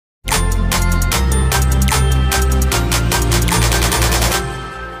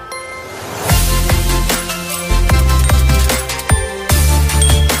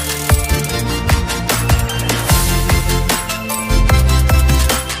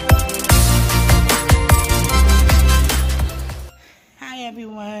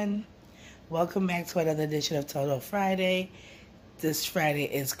Welcome back to another edition of Total Friday. This Friday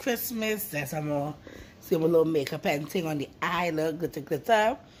is Christmas. That's I'm gonna see my little makeup and thing on the eye, look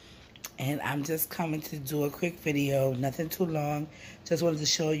glitter. And I'm just coming to do a quick video, nothing too long. Just wanted to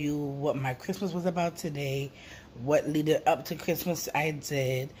show you what my Christmas was about today, what leaded up to Christmas I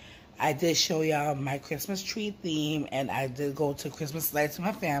did. I did show y'all my Christmas tree theme, and I did go to Christmas lights with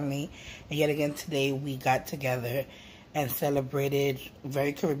my family. And yet again today we got together and celebrated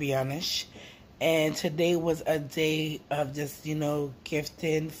very Caribbeanish. And today was a day of just, you know,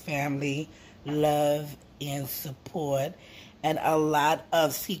 gifting, family, love, and support. And a lot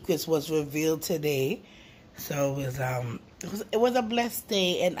of secrets was revealed today. So it was a blessed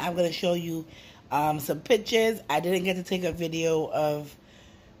day, and I'm gonna show you some pictures. I didn't get to take a video of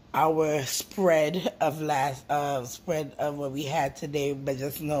our spread of what we had today, but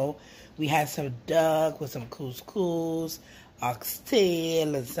just know we had some duck with some couscous, oxtail,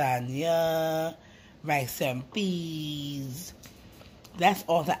 lasagna, rice and peas. That's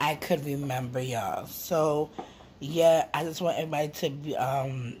all that I could remember, y'all. So yeah, I just want everybody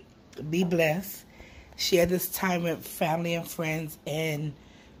to be blessed, share this time with family and friends, and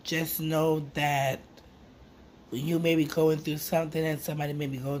just know that you may be going through something and somebody may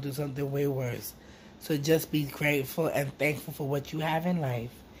be going through something way worse. So just be grateful and thankful for what you have in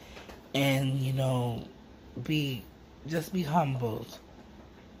life. And, you know, just be humbled.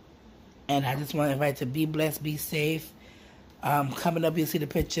 And I just want everybody to be blessed, be safe. Coming up, you'll see the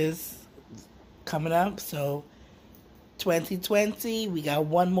pictures coming up. So 2020, we got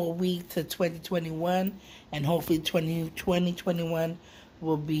one more week to 2021. And hopefully 2021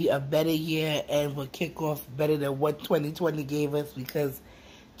 will be a better year and will kick off better than what 2020 gave us, because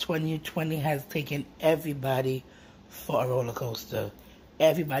 2020 has taken everybody for a roller coaster.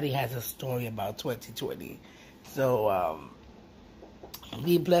 Everybody has a story about 2020. So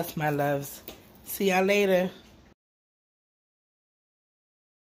be blessed, my loves. See y'all later.